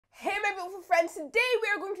my beautiful friends, today we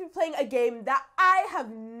are going to be playing a game that I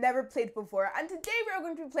have never played before, and today we are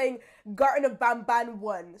going to be playing Garten of BANBAN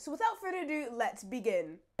 1. So without further ado, let's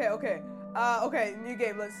begin. Okay, new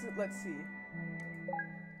game, let's see.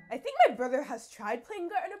 I think my brother has tried playing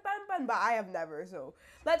Garten of BANBAN, but I have never, so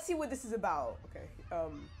let's see what this is about. Okay,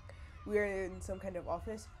 we're in some kind of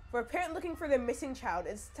office. For a parent looking for their missing child,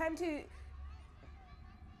 it's time to...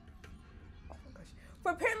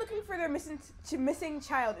 For a parent looking for their missing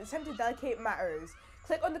child, it's time to delegate matters.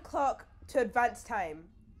 Click on the clock to advance time.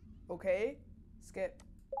 Okay, skip.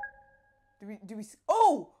 Do we?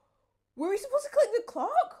 Oh, were we supposed to click the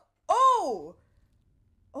clock? Oh,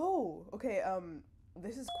 okay.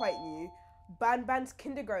 This is quite new. Banban's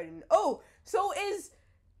kindergarten. Oh, so is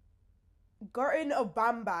Garten of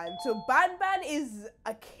BANBAN. So BANBAN is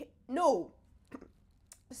a no.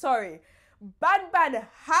 Sorry. BANBAN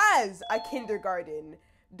has a kindergarten.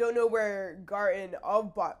 Don't know where Garten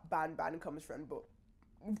of BANBAN comes from, but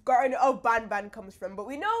Garten of BANBAN comes from. But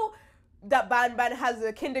we know that BANBAN has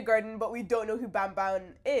a kindergarten, but we don't know who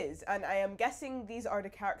BANBAN is. And I am guessing these are the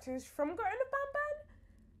characters from Garten of BANBAN.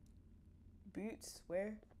 Boots,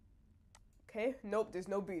 where? Okay, nope, there's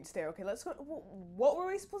no boots there. Okay, let's go. What were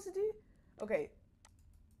we supposed to do? Okay,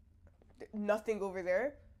 nothing over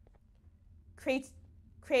there.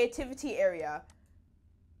 Creativity area.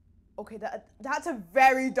 Okay, that's a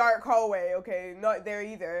very dark hallway. Okay, not there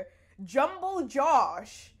either. Jumbo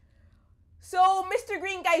Josh. So Mr.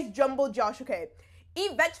 Green Guy's Jumbo Josh. Okay,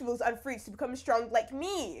 eat vegetables and fruits to become strong like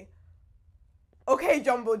me. Okay,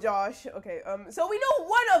 Jumbo Josh. Okay, so we know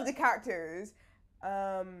one of the characters.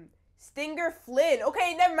 Stinger Flynn.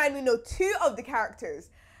 Okay, never mind, we know two of the characters.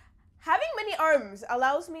 Having many arms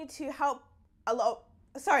allows me to help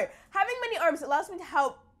having many arms allows me to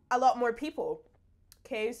help a lot more people.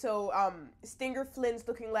 Okay, so Stinger Flynn's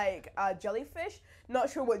looking like a jellyfish. Not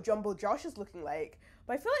sure what Jumbo Josh is looking like,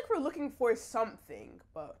 but I feel like we're looking for something,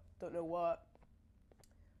 but don't know what.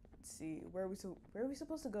 Let's see, where are we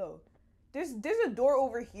supposed to go? There's a door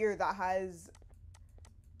over here that has,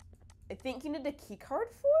 I think you need a key card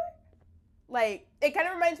for? Like, it kind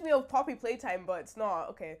of reminds me of Poppy Playtime, but it's not.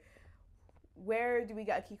 Okay, where do we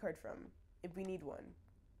get a key card from if we need one?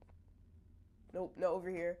 Nope, not over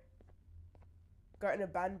here. Garten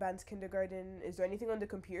of BANBAN's kindergarten. Is there anything on the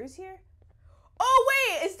computers here? Oh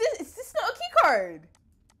wait, is this not a key card?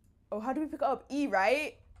 Oh, how do we pick it up? E,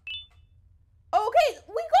 right? Okay,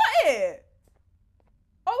 we got it.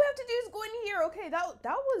 All we have to do is go in here. Okay,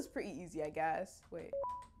 that was pretty easy, I guess. Wait,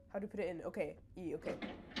 how do we put it in? Okay, E. Okay.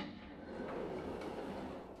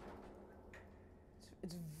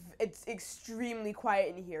 It's extremely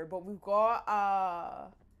quiet in here, but we've got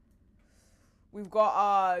a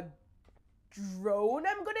drone,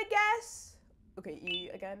 I'm gonna guess. Okay, E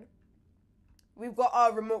again. We've got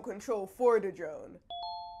a remote control for the drone.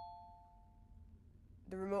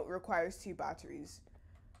 The remote requires 2 batteries.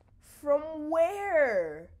 From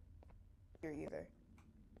where? Here either.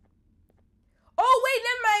 Oh wait,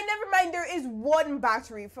 never mind. There is 1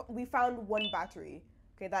 battery. We found 1 battery.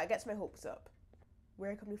 Okay, that gets my hopes up.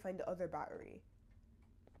 Where can we find the other battery?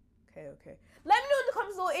 Okay. Let me know in the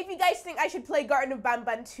comments below if you guys think I should play Garten of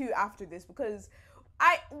BANBAN 2 after this, because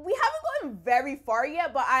we haven't gotten very far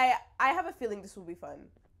yet, but I have a feeling this will be fun.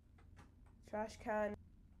 Trash can.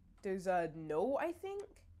 There's a no, I think.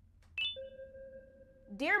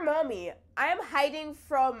 Dear Mommy, I am hiding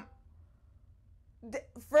from...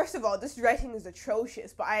 First of all, this writing is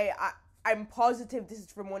atrocious, but I'm positive this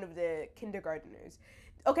is from one of the kindergarteners.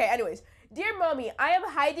 Okay, anyways. Dear Mommy, I am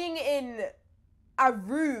hiding in a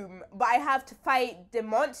room, but I have to fight the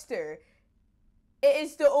monster. It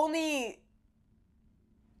is the only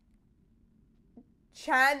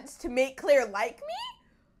chance to make Claire like me?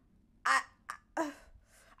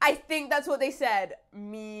 I think that's what they said.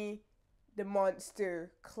 Me, the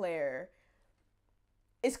monster, Claire.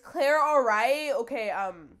 Is Claire alright? Okay,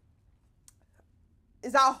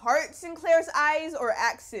 is that hearts in Claire's eyes or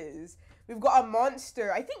X's? We've got a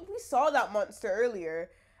monster. I think we saw that monster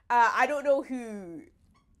earlier. I don't know who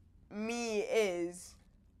me is.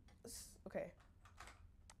 Okay.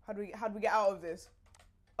 How do we get out of this?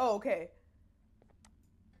 Oh, okay.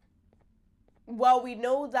 Well, we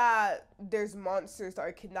know that there's monsters that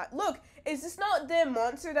are kidnapped. Look, is this not the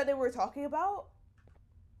monster that they were talking about?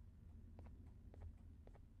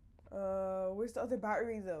 Where's the other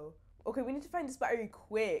battery though? Okay, we need to find this battery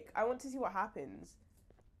quick. I want to see what happens.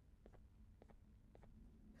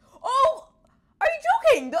 Oh! Are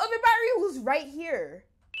you joking? The other battery was right here.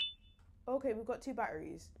 Okay, we've got 2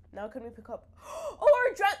 batteries. Now can we pick up...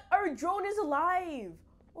 Oh, our drone is alive.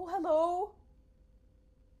 Oh, hello.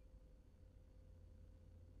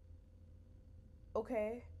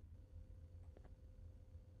 Okay.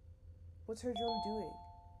 What's her drone doing?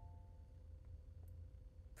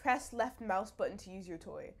 Press left mouse button to use your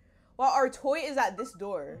toy. Well, our toy is at this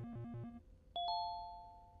door.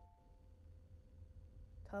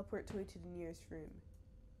 Teleport toy to the nearest room.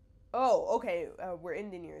 Oh, okay. We're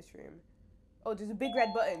in the nearest room. Oh, there's a big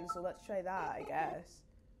red button, so let's try that, I guess.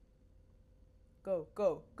 Go,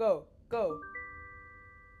 go, go, go.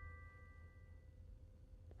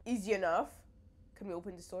 Easy enough. Can we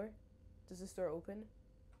open this door? Does this door open?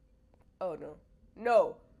 Oh, no.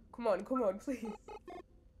 No. Come on, please.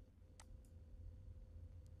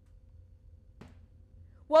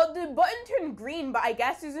 Well, the button turned green, but I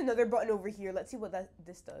guess there's another button over here. Let's see what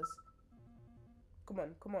this does. Come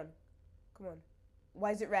on, come on, come on.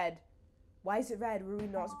 Why is it red? Why is it red? Were we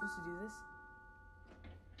not supposed to do this?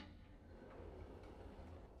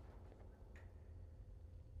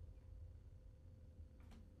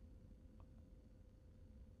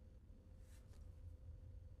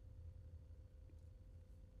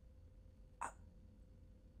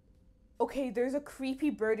 Okay, there's a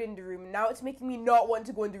creepy bird in the room. Now it's making me not want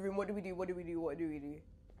to go in the room. What do we do? What do we do? What do we do?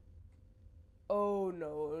 Oh,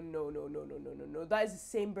 no, no, no, no, no, no, no, no. That is the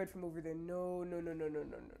same bird from over there. No, no, no, no, no, no,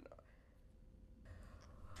 no, no.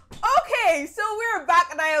 Okay, so we're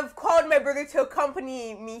back and I have called my brother to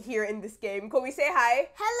accompany me here in this game. Can we say hi?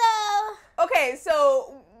 Hello. Okay,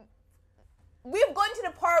 so we've gone to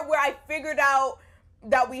the part where I figured out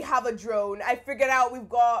that we have a drone. I figured out we've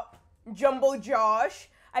got Jumbo Josh.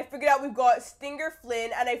 I figured out we've got Stinger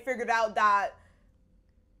Flynn, and I figured out that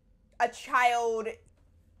a child,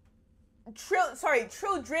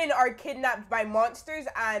 children are kidnapped by monsters,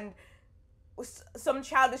 and some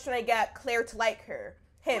child is trying to get Claire to like her.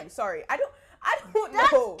 Him, sorry. I don't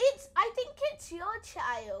know. I think it's your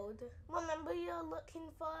child. Remember, you're looking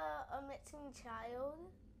for a missing child?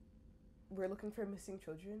 We're looking for missing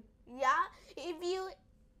children? Yeah. If you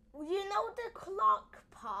know the clock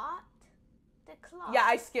part? The clock. Yeah,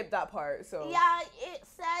 I skipped that part, so. Yeah, it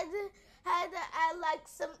had like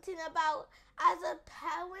something about, as a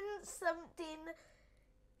parent, something,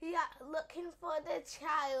 yeah, looking for the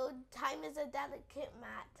child. Time is a delicate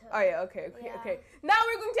matter. Oh, yeah, okay. Yeah. Now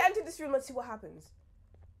we're going to enter this room. Let's see what happens.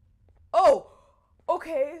 Oh,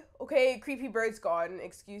 okay. Creepy bird's gone.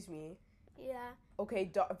 Excuse me. Yeah.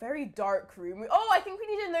 Okay, very dark room. Oh, I think we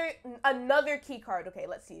need another key card. Okay,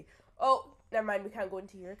 let's see. Oh, never mind. We can't go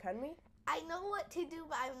into here, can we? I know what to do,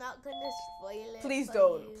 but I'm not going to spoil it. Please for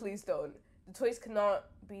don't. you. Please don't. The toys cannot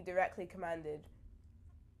be directly commanded.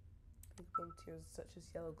 Materials such as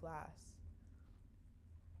yellow glass.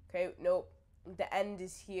 Okay, nope. The end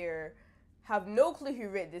is here. Have no clue who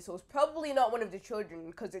wrote this, so it's probably not one of the children,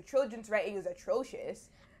 because the children's writing is atrocious.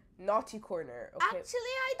 Naughty corner. Okay. Actually,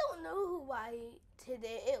 I don't know who I did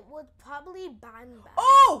it. It was probably Banban.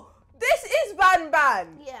 Oh! This is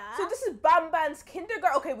Banban! Yeah. So this is Banban's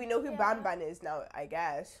kindergarten. Okay, we know who Yeah. Banban is now, I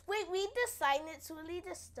guess. Wait, read the sign. It's really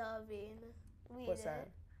disturbing. Read What's it. that?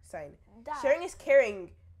 Sign. That. Sharing is caring.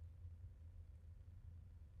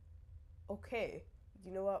 Okay.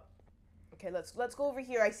 You know what? Okay, let's go over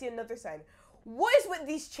here. I see another sign. What is with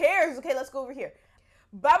these chairs? Okay, let's go over here.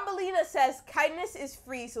 Bambalina says kindness is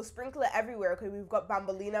free, so sprinkle it everywhere. Okay, we've got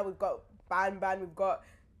Bambalina, we've got Banban, we've got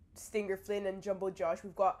Stinger Flynn and Jumbo Josh.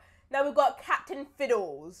 Now we've got Captain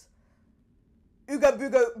Fiddles. Ooga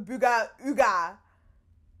booga booga ooga.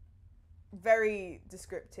 Very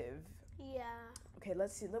descriptive. Yeah. Okay,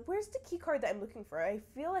 let's see. Where's the key card that I'm looking for? I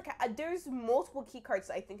feel like there's multiple key cards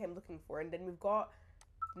that I think I'm looking for, and then we've got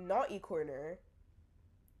Naughty Corner.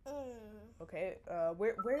 Okay.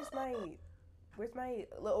 Where's my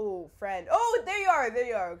little friend? Oh, there you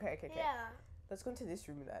are. Okay. Yeah. Let's go into this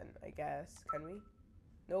room then, I guess. Can we?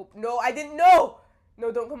 Nope. No, I didn't know. No,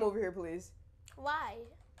 don't come over here, please. Why?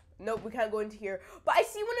 Nope, we can't go into here. But I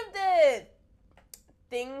see one of the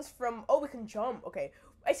things from... Oh, we can jump. Okay.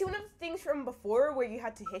 I see one of the things from before where you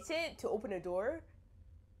had to hit it to open a door.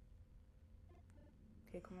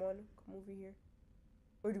 Okay, come on. Come over here.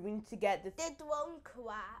 Or do we need to get the... The drone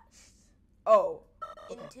crashed Oh.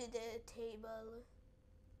 Okay. into the table.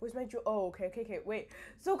 Where's my drone? Oh, okay. Wait.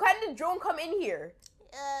 So can the drone come in here?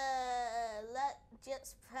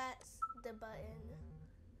 Just press the button.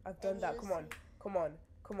 I've done And that. you Come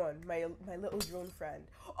on. My little drone friend.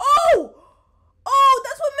 Oh! Oh,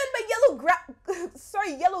 that's what meant by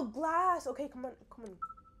yellow yellow glass. Okay, come in.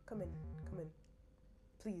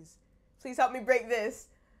 Please help me break this.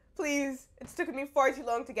 Please. It's taken me far too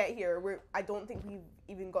long to get here. I don't think we've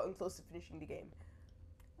even gotten close to finishing the game.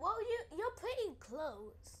 Well, you're pretty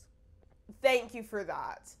close. Thank you for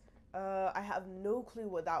that. I have no clue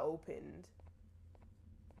what that opened.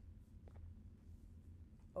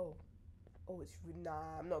 Oh. Oh, it's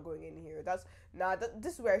nah. I'm not going in here. That's nah.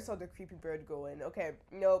 This is where I saw the creepy bird go in. Okay,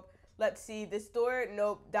 nope. Let's see this door.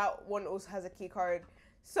 Nope, that one also has a key card.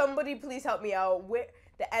 Somebody please help me out. Where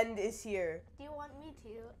the end is here. Do you want me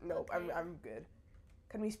to? Nope, Okay. I'm good.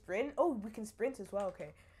 Can we sprint? Oh, we can sprint as well.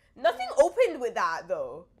 Okay. Nothing opened with that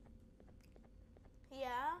though.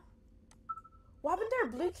 Yeah. What happened to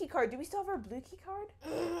our blue key card? Do we still have our blue key card?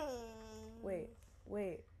 Wait.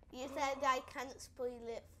 You said I can't spoil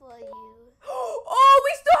it for you. Oh,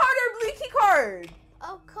 we still had our blue key card.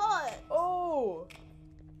 Of course. Oh.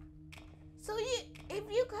 So if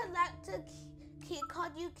you collect a key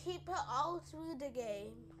card, you keep it all through the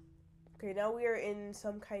game. Okay, now we are in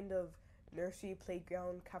some kind of nursery,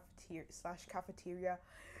 playground, cafeteria.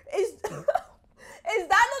 Is that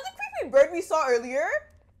not the creepy bird we saw earlier?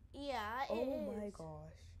 Yeah, it is. Oh my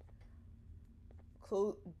gosh.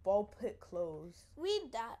 Ball pit closed.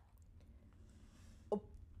 Read that. Oh.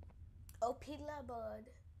 Opila bird.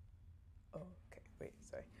 Oh, okay. Wait,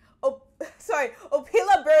 sorry. Oh, sorry.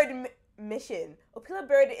 Opila bird mission. Opila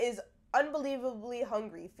bird is unbelievably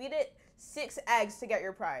hungry. Feed it 6 eggs to get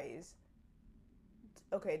your prize.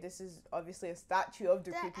 Okay, this is obviously a statue of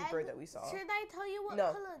the creepy bird that we saw. Should I tell you what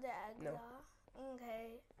No. color the eggs No. are?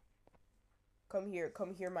 Okay. Come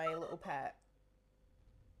here, my little pet.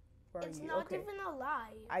 Where It's are you? not Okay. even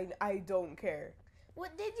alive. I don't care.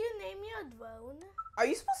 What did you name your drone? Are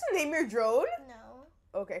you supposed to name your drone? No.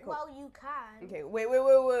 Okay, cool. Well, you can. Okay, wait.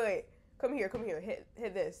 Come here. Hit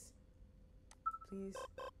this. Please.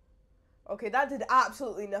 Okay, that did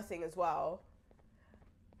absolutely nothing as well.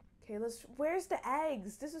 Okay, where's the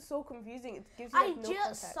eggs? This is so confusing. It gives you I like, no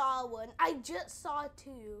just context. saw one. I just saw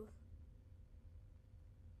 2.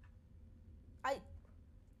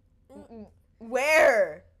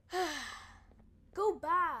 Where? Go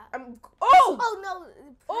back. Oh! Oh no!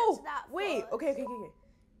 Press that wait. first. Okay.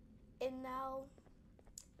 And now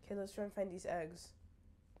Okay, let's try and find these eggs.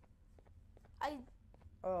 I.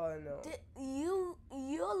 Oh no.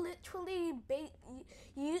 You're literally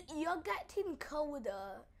you're getting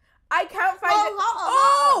colder. I can't find it.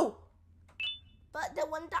 Oh! But the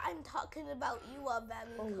one that I'm talking about, you are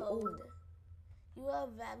very cold. Oh. You are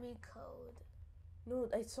very cold. No,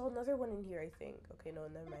 I saw another one in here, I think. Okay, no,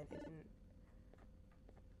 never mind. I didn't.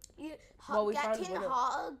 We found Getting one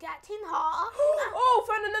hotter, getting hotter. Oh,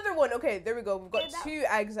 found another one. Okay, there we go. We've got Yeah, 2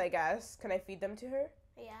 eggs, I guess. Can I feed them to her?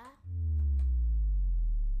 Yeah.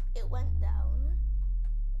 It went down.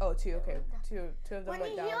 Oh, 2. Okay, two of them When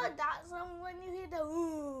went you down. hear that song, when you hear the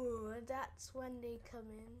ooh, that's when they come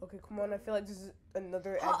in. Okay, come on. I feel like there's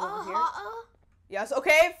another egg Hotter, over here. hotter. Yes.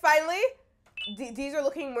 Okay, finally. These are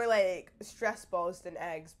looking more like stress balls than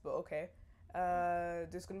eggs, but okay.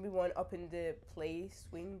 There's gonna be one up in the play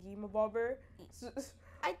swingy mabobber.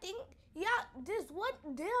 I think, yeah, there's one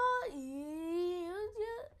there.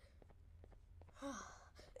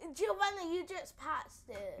 Giovanna, you just passed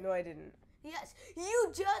it. No, I didn't. Yes,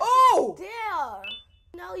 you just there.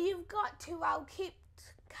 No, you've got 2. I'll keep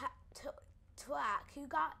track. You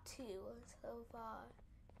got 2 so far.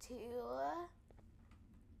 2,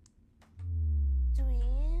 3.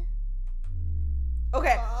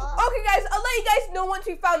 Okay. Okay, guys. I'll let you guys know once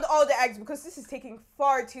we found all the eggs because this is taking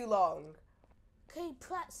far too long. Okay,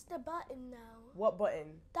 press the button now. What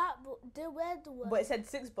button? The red one. But it said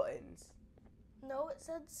 6 buttons. No, it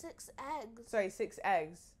said 6 eggs. Sorry, 6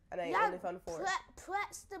 eggs, and I only found 4.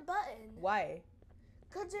 Press the button. Why?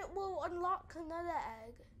 Because it will unlock another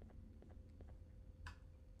egg.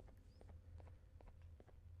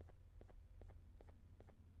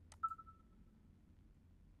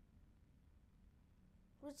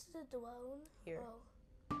 What's the drone? Here.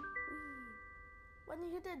 Oh. When you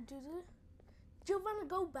hear that doo-doo, Giovanna,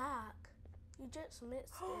 go back. You just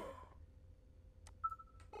missed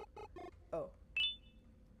it. Oh.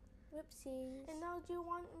 Whoopsies. And now do you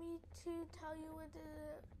want me to tell you what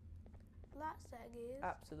the last egg is?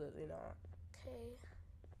 Absolutely not. Okay.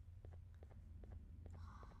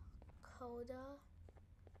 Colder.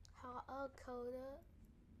 Colder.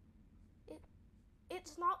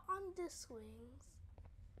 It's not on the swings.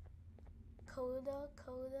 Colder.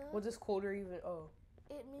 What does colder even? Oh.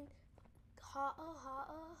 It means hotter.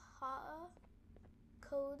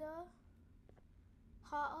 Colder.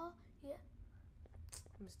 Hotter. Yeah.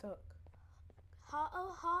 I'm stuck. Hotter.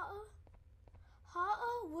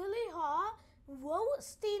 Really hot.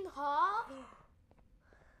 Roasting hot.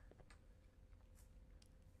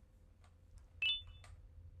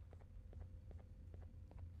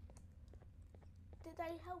 Did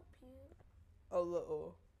I help you? A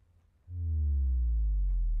little.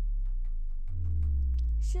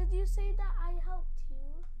 Should you say that I helped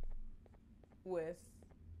you? With?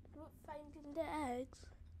 finding the eggs?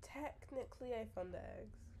 Technically, I found the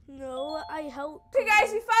eggs. No, I helped. Okay,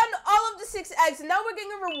 guys, we found all of the 6 eggs, and now we're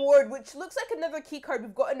getting a reward, which looks like another key card.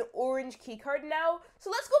 We've got an orange key card now. So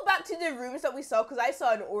let's go back to the rooms that we saw, because I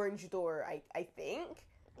saw an orange door, I think.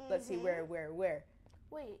 Let's see, where? Wait.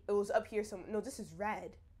 It was up here somewhere. No, this is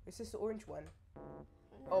red. Is this the orange one? No.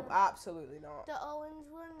 Oh, absolutely not. The orange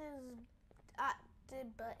one is at the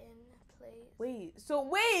button place. Wait, so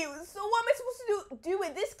what am I supposed to do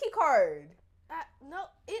with this key card? No,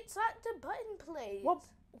 it's at the button place. What?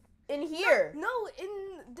 In here? No,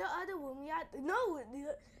 in the other room. Yeah, no,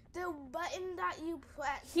 the button that you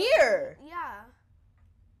press. Here? Yeah.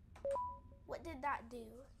 What did that do?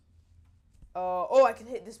 Oh, I can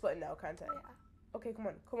hit this button now, can't I? Yeah. Okay, come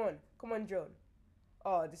on, drone.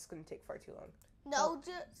 Oh, this is gonna take far too long. No,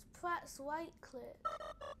 just press right click.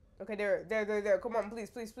 Okay, there. Come on,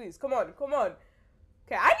 please. Come on.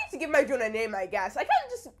 Okay, I need to give my drone a name, I guess. I can't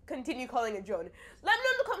just continue calling it drone. Let me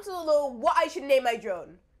know in the comments below what I should name my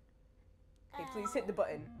drone. Okay, please hit the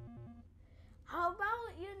button. How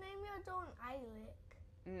about you name your drone Eilic?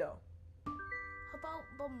 No. How about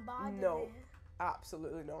Bombardment? No.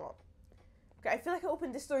 Absolutely not. Okay, I feel like I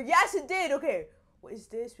opened this door. Yes, it did. Okay, what is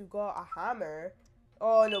this? We've got a hammer.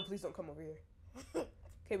 Oh, no, please don't come over here.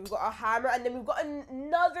 Okay, we've got a hammer, and then we've got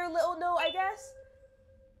another little note, I guess.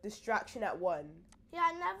 Distraction at 1. Yeah,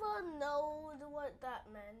 I never know what that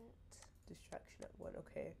meant. Distraction at 1,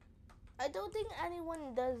 okay. I don't think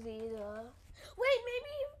anyone does either.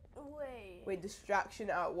 Wait, distraction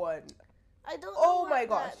at 1. I don't know Oh what my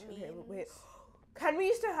gosh. that means. Okay, wait. Can we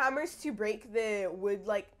use the hammers to break the wood?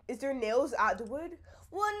 Like, is there nails at the wood?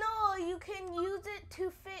 Well, no, you can use it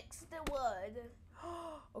to fix the wood.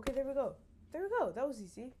 Okay, there we go. That was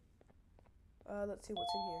easy. Let's see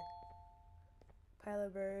what's in here. Pile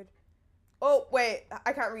of bird. Oh, wait.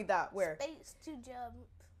 I can't read that. Where? Space to jump.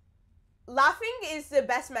 Laughing is the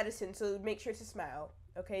best medicine, so make sure to smile.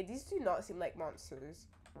 Okay, these do not seem like monsters.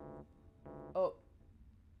 Oh.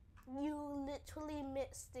 You literally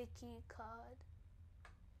missed the key card.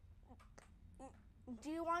 Do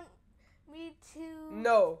you want me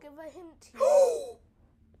to give a hint to you?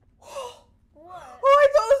 What? Oh, I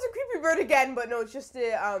thought it was a creepy bird again, but no, it's just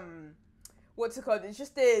the, what's it called? It's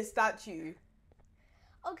just the statue.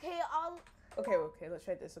 Okay, Okay, let's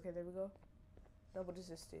try this. Okay, there we go. Now, what does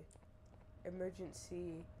this do?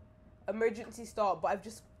 Emergency stop, but I've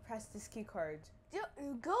just pressed this key card.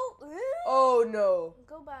 Go. Oh, no.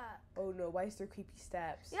 Go back. Oh, no, why is there creepy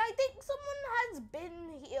steps? Yeah, I think someone has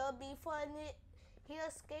been here before and he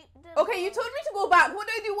escaped the Okay, you told me to go back. What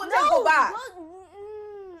do I do once I go back?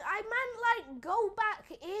 I meant, like, go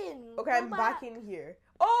back in. Okay, I'm back in here.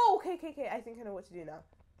 Oh, okay. I think I know what to do now.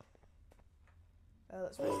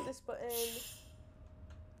 Let's press this button.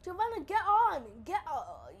 Giovanna, get on.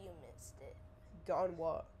 Oh, you missed it. Get on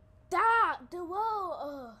what? The wall.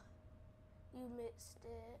 Oh, you missed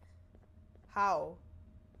it. How?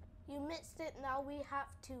 You missed it. Now we have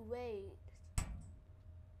to wait.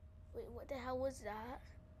 Wait, what the hell was that?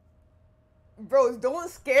 Bros, don't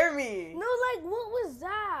scare me. No, like, what was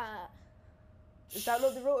that? Is that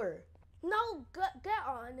not the rotor? No, get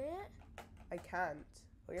on it. I can't.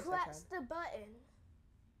 Oh, yes, Press the button.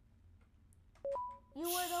 You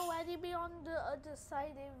would already be on the other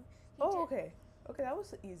side if Oh, okay. Okay, that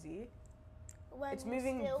was easy. It's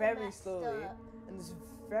moving very slowly. And it's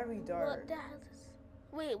very dark. What the hell is...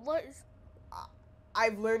 Wait, what is...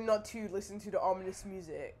 I've learned not to listen to the ominous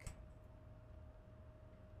music.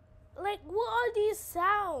 Like, what are these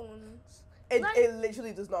sounds? It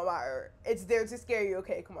literally does not matter. It's there to scare you.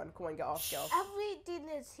 Okay, come on, get off. Everything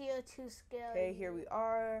is here to scare you. Okay, here we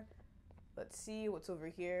are. Let's see what's over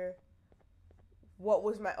here. What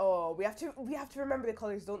was my... Oh, we have to remember the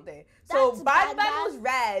colors, don't they? So Banban was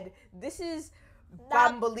red. This is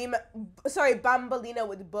Bambalina. Sorry, Bambalina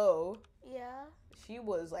with bow. Yeah. She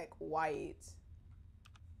was like white.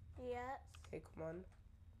 Yes. Okay, come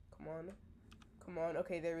on.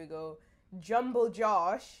 Okay, there we go. Jumbo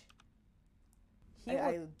Josh.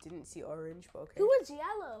 I didn't see orange, but okay. Who was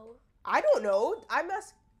yellow? I don't know. I'm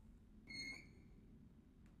asking.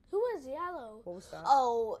 Who was yellow? What was that?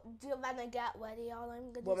 Oh, Giovanna, get ready. All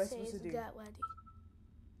I'm gonna say is get ready.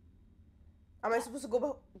 Am I supposed to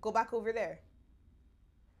go back over there?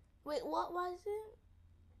 Wait, what was it?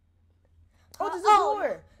 Oh, there's a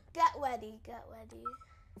door. Get ready.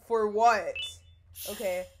 For what?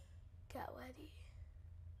 Okay. Get ready.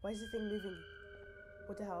 Why is the thing moving?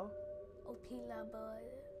 What the hell? Oh, Pila boy.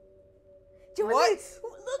 What?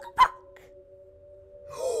 Look back.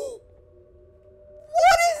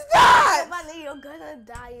 What is that? Giovanna, you're gonna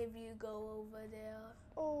die if you go over there.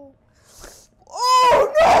 Oh.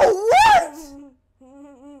 Oh no!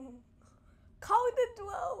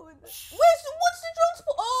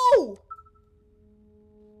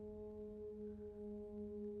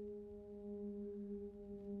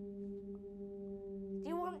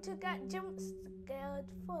 want to get jump scared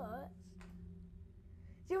first?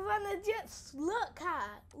 You wanna just look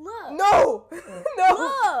at? Look. No! No!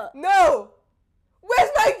 Look. No! Where's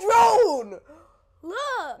my drone?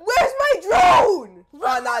 Look. Where's my drone? Look.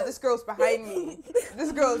 Oh, nah, this girl's behind me.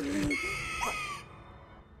 This girl's...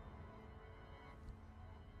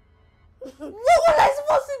 What was I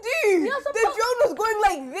supposed to do? The drone was going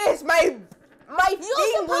like this. My thing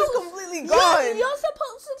was completely gone. You're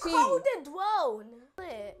supposed to T. call the drone.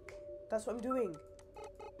 Click. That's what I'm doing.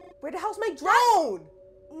 Where the hell's my drone?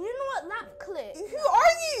 You know what? That click. Who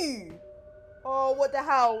are you? Oh, what the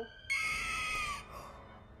hell?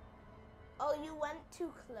 Oh, you went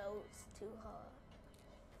too close to her.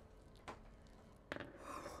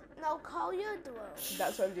 Now call your drone.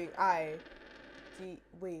 That's what I'm doing.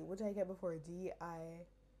 Wait, what did I get before? D-I...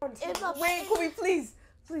 Wait, Kobe, please.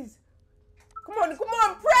 Please. Come on,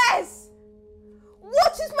 press!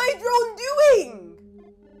 What is my drone doing?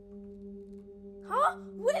 Huh?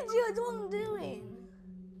 What is your drone doing?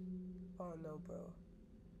 Oh no, bro.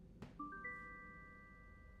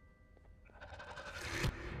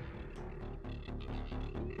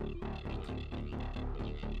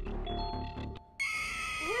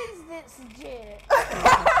 What is this jit?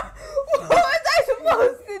 What was I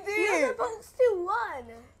supposed to do? You're supposed to run.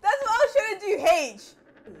 That's what I was trying to do, H.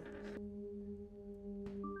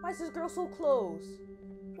 Why is this girl so close?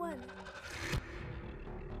 Run.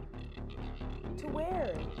 To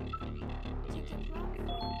where? To the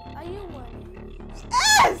platform. Are you running?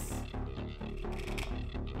 Yes!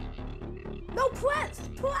 No, press.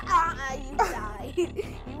 You died.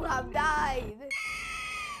 You have died.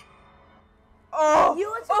 Oh, You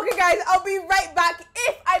are okay guys, I'll be right back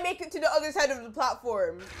if I make it to the other side of the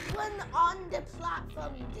platform. Run on the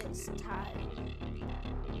platform this time.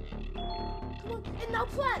 Come on, and now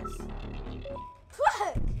press.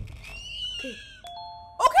 Press. Okay,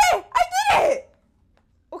 I did it!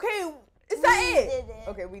 Okay, is that We it? did it.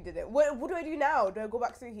 Okay, we did it. What do I do now? Do I go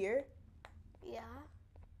back through here? Yeah.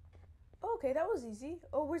 Oh, okay, that was easy.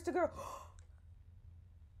 Oh, where's the girl?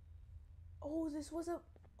 Oh, this was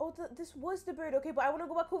the bird. Okay, but I want to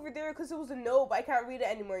go back over there because it was a no, but I can't read it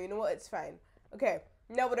anymore. You know what? It's fine. Okay,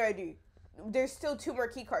 now what do? There's still 2 more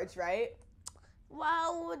key cards, right?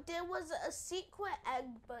 Well, there was a secret egg,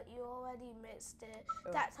 but you already missed it.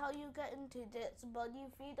 Oh. That's how you get into this. But you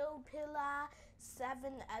feed a pillar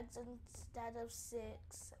 7 eggs instead of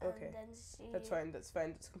 6. Okay. And then she... That's fine. That's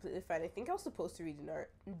completely fine. I think I was supposed to read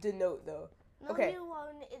the note though. No, Okay. you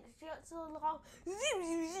won't. It's just a long...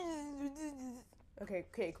 Okay,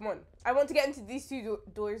 come on. I want to get into these 2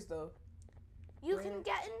 doors though. You can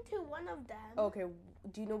get into one of them. Okay,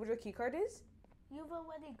 do you know what your key card is? You've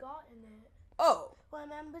already gotten it. Oh.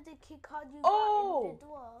 Remember the key card you Oh. got in the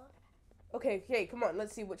door? Okay, come on.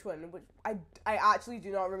 Let's see which one. I actually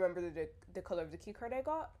do not remember the color of the key card I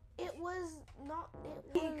got. It was not... It was...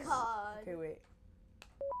 Key card. Okay, wait.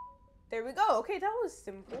 There we go. Okay, that was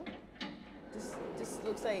simple. This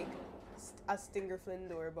looks like a Stinger Flynn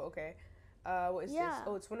door, but okay. What is this?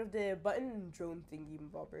 Oh, it's one of the button drone thingy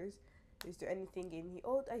bobbers. Is there anything in here?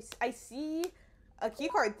 Oh, I see a key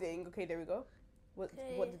card thing. Okay, there we go. What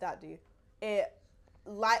did that do? It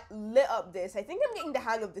lit up this. I think I'm getting the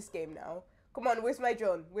hang of this game now. Come on, where's my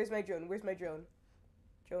drone? Where's my drone?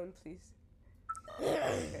 Drone, please.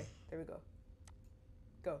 Okay, there we go.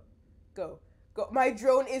 Go. My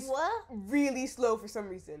drone is really slow for some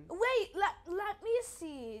reason. Wait, let me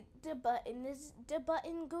see. The button is the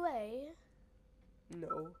button gray.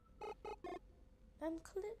 No. Then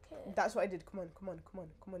click it. That's what I did. Come on,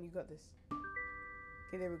 you got this.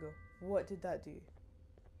 Okay, there we go. What did that do?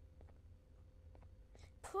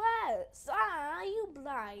 Press. Are you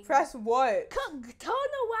blind? Press what? Turn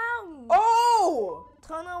around. Oh!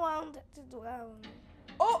 Turn around to the ground.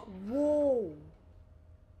 Oh! Whoa!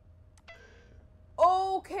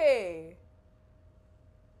 Okay.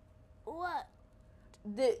 What?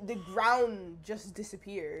 The ground just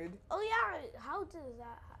disappeared. Oh yeah, how does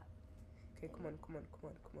that happen? Okay, come on.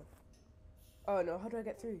 Oh no, how do I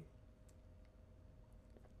get through?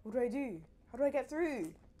 What do I do? How do I get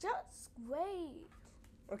through? Just wait.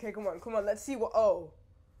 Okay, come on, let's see what, oh,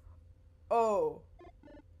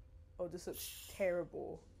 this looks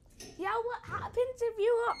terrible. Yeah, what happens if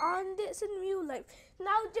you were on this in real life?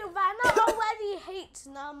 Now, Giovanna already hates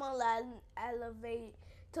normal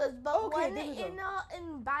elevators, but Okay, when there we go. in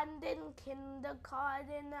abandoned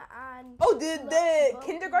kindergarten and... Oh, the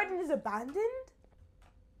kindergarten is abandoned?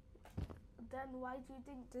 Then why do you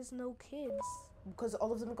think there's no kids? Because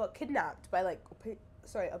all of them got kidnapped by like,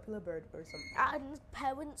 a pillar bird or something. And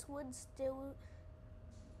parents would still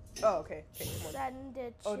Oh, okay, come on. send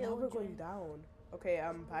their Oh, children. now we're going down. Okay,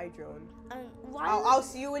 bye, drone. And why? I'll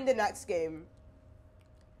see you in the next game.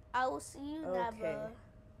 I will see you never.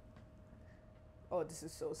 Oh, this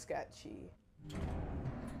is so sketchy.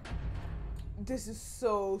 This is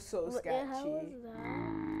so What sketchy. the hell is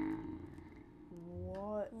that?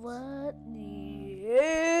 What? What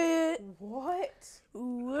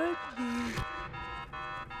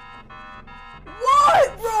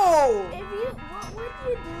What, bro? What would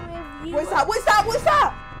you do if you? What's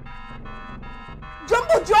that?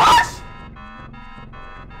 Jumbo Josh?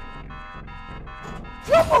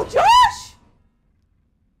 Jumbo Josh?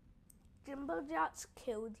 Jumbo Josh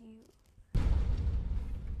killed you.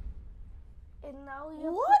 And now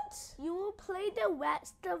you will play the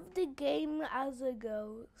rest of the game as a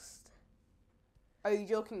ghost. Are you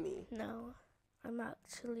joking me? No, I'm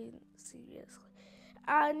actually seriously.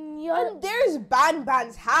 And there's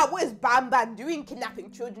Banban's hat. What is Banban doing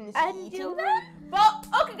kidnapping children? Is he eating them? But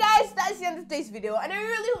okay guys, that's the end of today's video, and I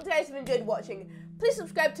really hope you guys have enjoyed watching. Please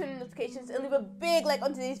subscribe, turn on notifications, and leave a big like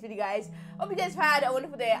on today's video, guys. Hope you guys have had a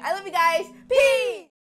wonderful day. I love you guys. Peace!